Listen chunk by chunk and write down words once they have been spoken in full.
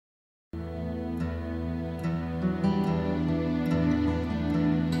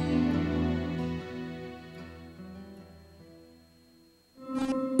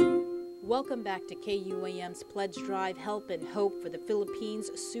Welcome back to KUAM's Pledge Drive Help and Hope for the Philippines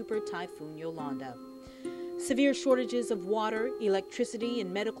Supertyphoon Yolanda. Severe shortages of water, electricity, and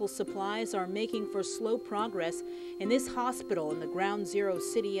medical supplies are making for slow progress in this hospital in the ground zero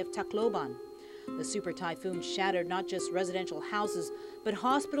city of Tacloban. The super typhoon shattered not just residential houses, but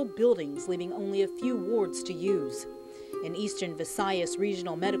hospital buildings, leaving only a few wards to use. In Eastern Visayas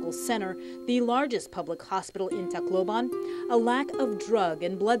Regional Medical Center, the largest public hospital in Tacloban, a lack of drug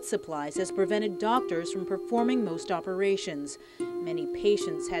and blood supplies has prevented doctors from performing most operations. Many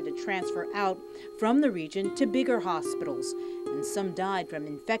patients had to transfer out from the region to bigger hospitals, and some died from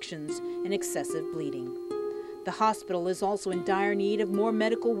infections and excessive bleeding. The hospital is also in dire need of more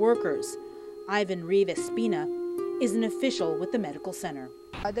medical workers. Ivan Espina is an official with the medical center.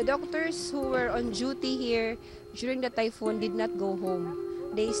 The doctors who were on duty here during the typhoon did not go home.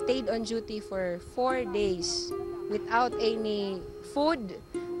 They stayed on duty for 4 days without any food,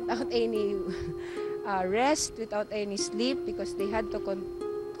 without any rest, without any sleep, because they had to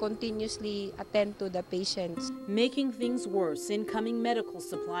continuously attend to the patients. Making things worse, incoming medical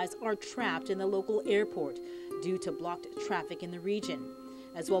supplies are trapped in the local airport due to blocked traffic in the region.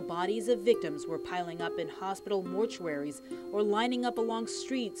 As well, bodies of victims were piling up in hospital mortuaries or lining up along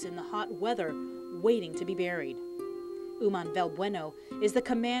streets in the hot weather, waiting to be buried. Uman Valbueno is the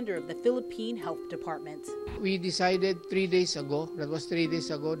commander of the Philippine Health Department. We decided 3 days ago,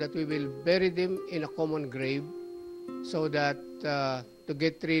 that we will bury them in a common grave so that to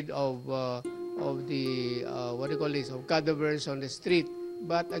get rid of the, of cadavers on the street.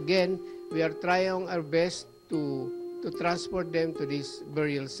 But again, we are trying our best to transport them to these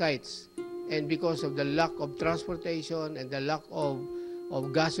burial sites. And because of the lack of transportation and the lack of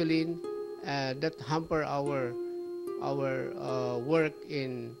gasoline, that hamper our work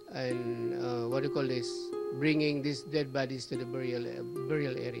in bringing these dead bodies to the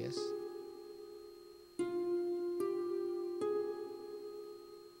burial areas.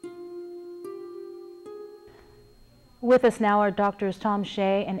 With us now are Doctors Tom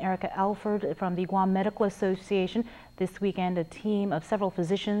Shea and Erica Alford from the KUAM Medical Association. This weekend, a team of several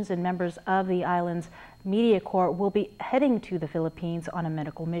physicians and members of the island's media corps will be heading to the Philippines on a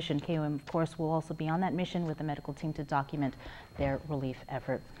medical mission. KUAM, of course, will also be on that mission with the medical team to document their relief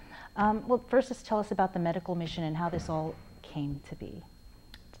effort. Well, first, just tell us about the medical mission and how this all came to be.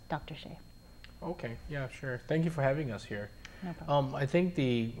 Dr. Shea. Okay, yeah, sure. Thank you for having us here. No problem. I think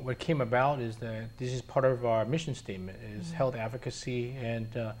what came about is that this is part of our mission statement, is health advocacy, and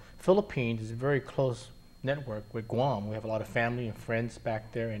Philippines is a very close network with Guam. We have a lot of family and friends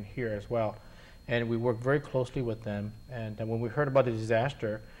back there and here as well, and we work very closely with them. And when we heard about the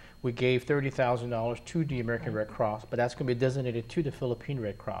disaster, we gave $30,000 to the American Red Cross, but that's going to be designated to the Philippine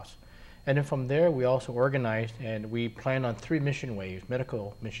Red Cross. And then from there, we also organized, and we plan on 3 mission waves,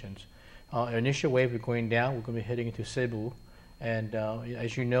 medical missions. Initial wave, we're going down, we're going to be heading into Cebu. And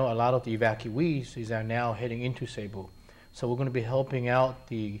as you know, a lot of the evacuees are now heading into Cebu. So we're going to be helping out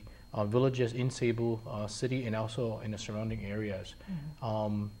the villages in Cebu city and also in the surrounding areas.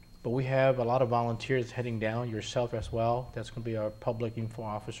 But we have a lot of volunteers heading down, yourself as well. That's going to be our public info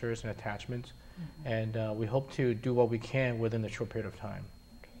officers and attachments. And we hope to do what we can within a short period of time.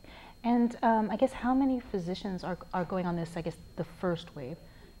 Okay. And I guess how many physicians are going on this, I guess, the first wave?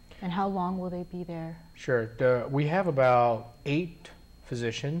 And how long will they be there? Sure. We have about 8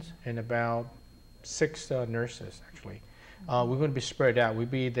 physicians and about 6 nurses, actually. We're going to be spread out. We'll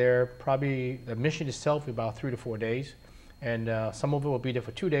be there probably, the mission itself, about 3 to 4 days. And some of it will be there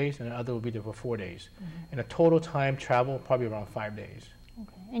for 2 days, and the other will be there for 4 days. And the total time travel, probably around 5 days.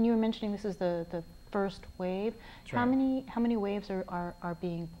 Okay. And you were mentioning this is the first wave. That's how right. many waves are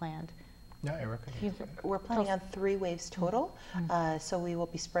being planned? Yeah, Erica. We're planning on 3 waves total, so we will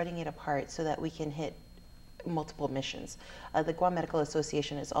be spreading it apart so that we can hit multiple missions. The KUAM Medical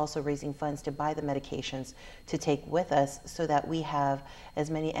Association is also raising funds to buy the medications to take with us so that we have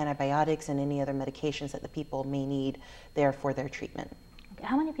as many antibiotics and any other medications that the people may need there for their treatment. Okay.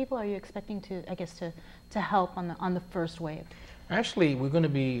 How many people are you expecting to, I guess, to help on the first wave? Actually, we're going to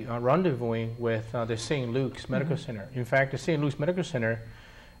be rendezvousing with the St. Luke's Medical Center. In fact, the St. Luke's Medical Center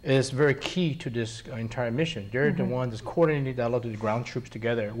is very key to this entire mission. They're the ones that's coordinating a lot of the ground troops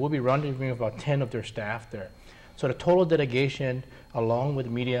together. We'll be rendezvousing with about 10 of their staff there. So the total delegation, along with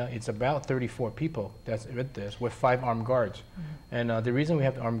the media, it's about 34 people that's with this, with 5 armed guards. And the reason we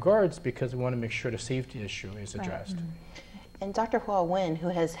have the armed guards is because we want to make sure the safety issue is addressed. And Dr. Hua Win, who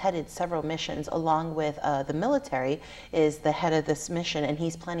has headed several missions along with the military, is the head of this mission, and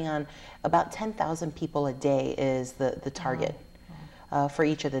he's planning on about 10,000 people a day is the target. For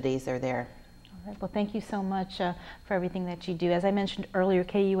each of the days they're there. All right, well, thank you so much for everything that you do. As I mentioned earlier,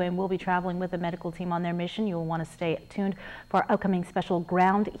 KUAM will be traveling with the medical team on their mission. You will want to stay tuned for our upcoming special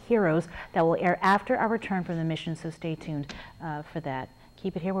Ground Heroes that will air after our return from the mission, so stay tuned for that.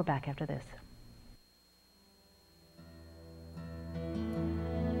 Keep it here. We're back after this.